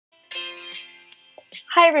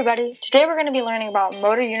Hi everybody, today we're going to be learning about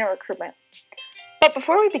motor unit recruitment. But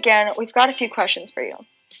before we begin, we've got a few questions for you.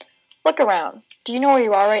 Look around. Do you know where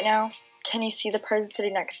you are right now? Can you see the person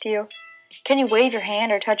sitting next to you? Can you wave your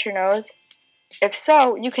hand or touch your nose? If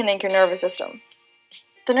so, you can thank your nervous system.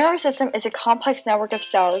 The nervous system is a complex network of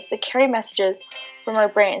cells that carry messages from our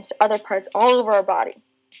brains to other parts all over our body.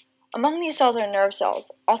 Among these cells are nerve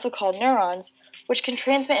cells, also called neurons, which can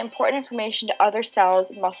transmit important information to other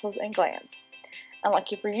cells, muscles, and glands. And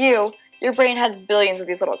lucky for you, your brain has billions of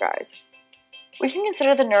these little guys. We can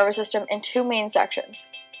consider the nervous system in two main sections,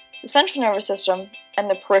 the central nervous system and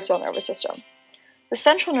the peripheral nervous system. The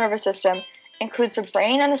central nervous system includes the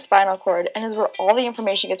brain and the spinal cord and is where all the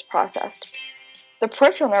information gets processed. The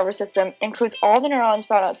peripheral nervous system includes all the neurons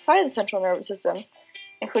found outside the central nervous system,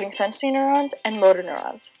 including sensory neurons and motor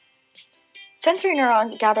neurons. Sensory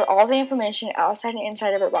neurons gather all the information outside and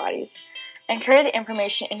inside of our bodies and carry the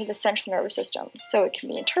information into the central nervous system so it can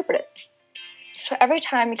be interpreted. So every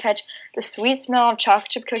time you catch the sweet smell of chocolate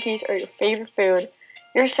chip cookies or your favorite food,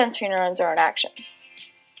 your sensory neurons are in action.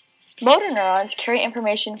 Motor neurons carry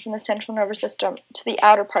information from the central nervous system to the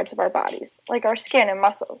outer parts of our bodies, like our skin and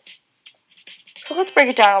muscles. So let's break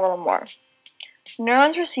it down a little more.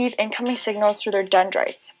 Neurons receive incoming signals through their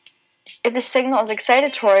dendrites. If the signal is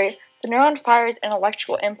excitatory, the neuron fires an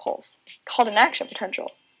electrical impulse, called an action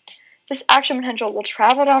potential. This action potential will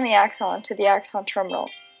travel down the axon to the axon terminal,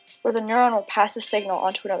 where the neuron will pass the signal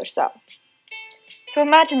onto another cell. So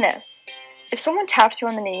imagine this. If someone taps you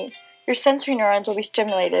on the knee, your sensory neurons will be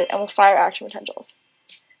stimulated and will fire action potentials.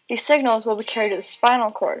 These signals will be carried to the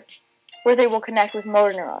spinal cord, where they will connect with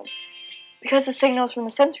motor neurons. Because the signals from the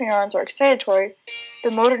sensory neurons are excitatory,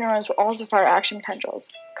 the motor neurons will also fire action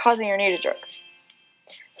potentials, causing your knee to jerk.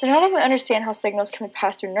 So now that we understand how signals can be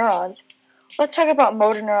passed through neurons, let's talk about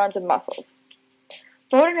motor neurons and muscles.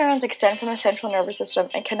 Motor neurons extend from the central nervous system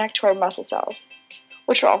and connect to our muscle cells,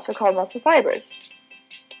 which are also called muscle fibers.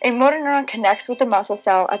 A motor neuron connects with the muscle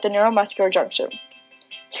cell at the neuromuscular junction.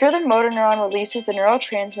 Here the motor neuron releases the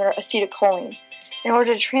neurotransmitter acetylcholine in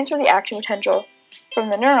order to transfer the action potential from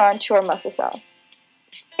the neuron to our muscle cell.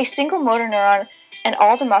 A single motor neuron and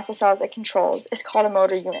all the muscle cells it controls is called a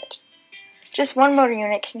motor unit. Just one motor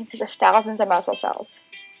unit can consist of thousands of muscle cells.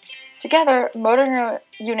 Together, motor neuron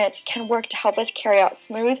units can work to help us carry out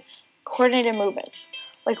smooth, coordinated movements,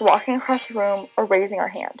 like walking across a room or raising our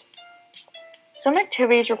hand. Some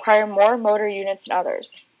activities require more motor units than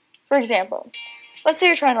others. For example, let's say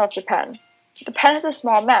you're trying to lift a pen. The pen has a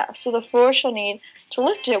small mass, so the force you'll need to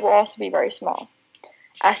lift it will also be very small.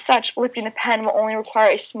 As such, lifting the pen will only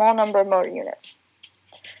require a small number of motor units.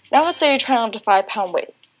 Now let's say you're trying to lift a 5-pound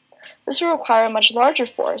weight. This will require a much larger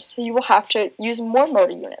force, so you will have to use more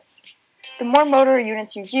motor units. The more motor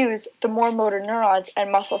units you use, the more motor neurons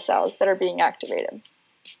and muscle cells that are being activated.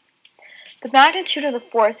 The magnitude of the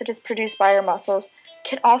force that is produced by your muscles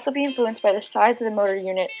can also be influenced by the size of the motor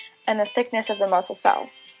unit and the thickness of the muscle cell.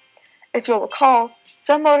 If you'll recall,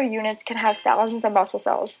 some motor units can have thousands of muscle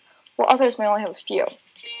cells, while others may only have a few.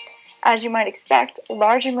 As you might expect,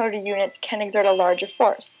 larger motor units can exert a larger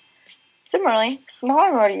force. Similarly,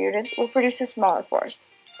 smaller motor units will produce a smaller force.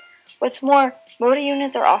 What's more, motor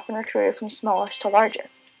units are often recruited from smallest to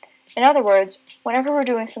largest. In other words, whenever we're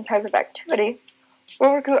doing some type of activity,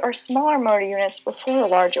 we'll recruit our smaller motor units before the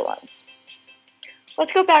larger ones.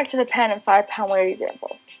 Let's go back to the pen and 5-pound weight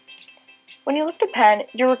example. When you lift the pen,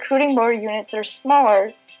 you're recruiting motor units that are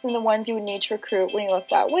smaller than the ones you would need to recruit when you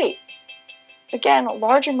lift that weight. Again,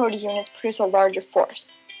 larger motor units produce a larger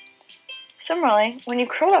force. Similarly, when you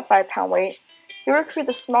curl that 5-pound weight, you recruit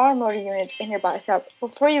the smaller motor units in your bicep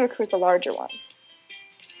before you recruit the larger ones.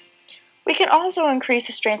 We can also increase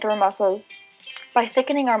the strength of our muscles by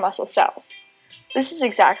thickening our muscle cells. This is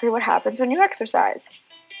exactly what happens when you exercise.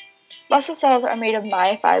 Muscle cells are made of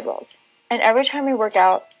myofibrils, and every time we work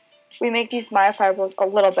out, we make these myofibrils a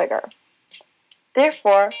little bigger.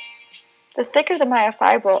 Therefore, the thicker the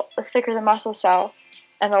myofibril, the thicker the muscle cell,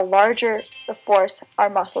 and the larger the force our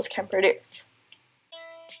muscles can produce.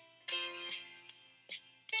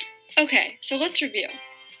 Okay, so let's review.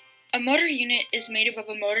 A motor unit is made up of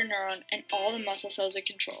a motor neuron and all the muscle cells it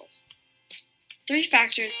controls. 3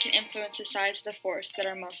 factors can influence the size of the force that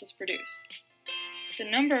our muscles produce: the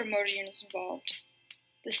number of motor units involved,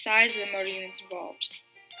 the size of the motor units involved,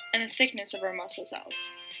 and the thickness of our muscle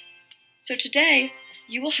cells. So today,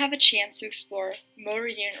 you will have a chance to explore motor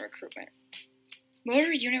unit recruitment.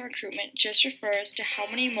 Motor unit recruitment just refers to how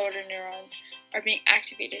many motor neurons are being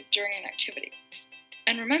activated during an activity.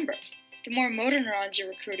 And remember, the more motor neurons you're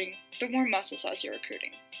recruiting, the more muscle cells you're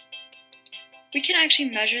recruiting. we can actually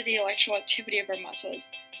measure the electrical activity of our muscles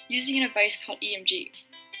using a device called EMG.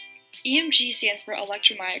 EMG stands for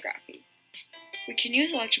electromyography. We can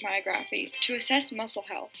use electromyography to assess muscle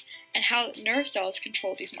health and how nerve cells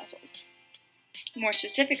control these muscles. More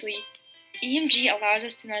specifically, EMG allows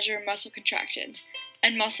us to measure muscle contractions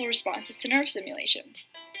and muscle responses to nerve stimulation.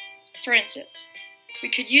 For instance, we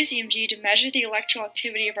could use EMG to measure the electrical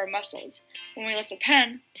activity of our muscles when we lift a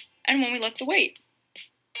pen and when we lift a weight.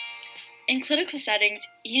 In clinical settings,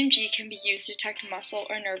 EMG can be used to detect muscle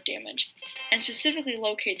or nerve damage and specifically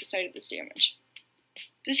locate the site of this damage.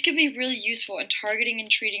 This can be really useful in targeting and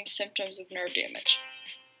treating symptoms of nerve damage,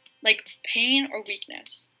 like pain or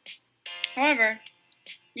weakness. However,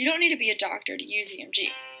 you don't need to be a doctor to use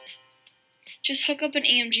EMG. Just hook up an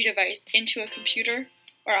EMG device into a computer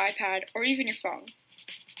or iPad or even your phone.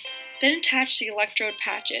 Then attach the electrode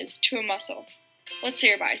patches to a muscle, let's say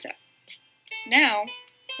your bicep. Now,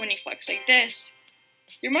 when you flex like this,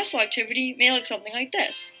 your muscle activity may look something like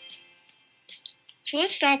this. So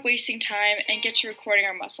let's stop wasting time and get to recording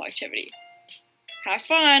our muscle activity. Have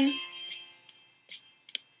fun!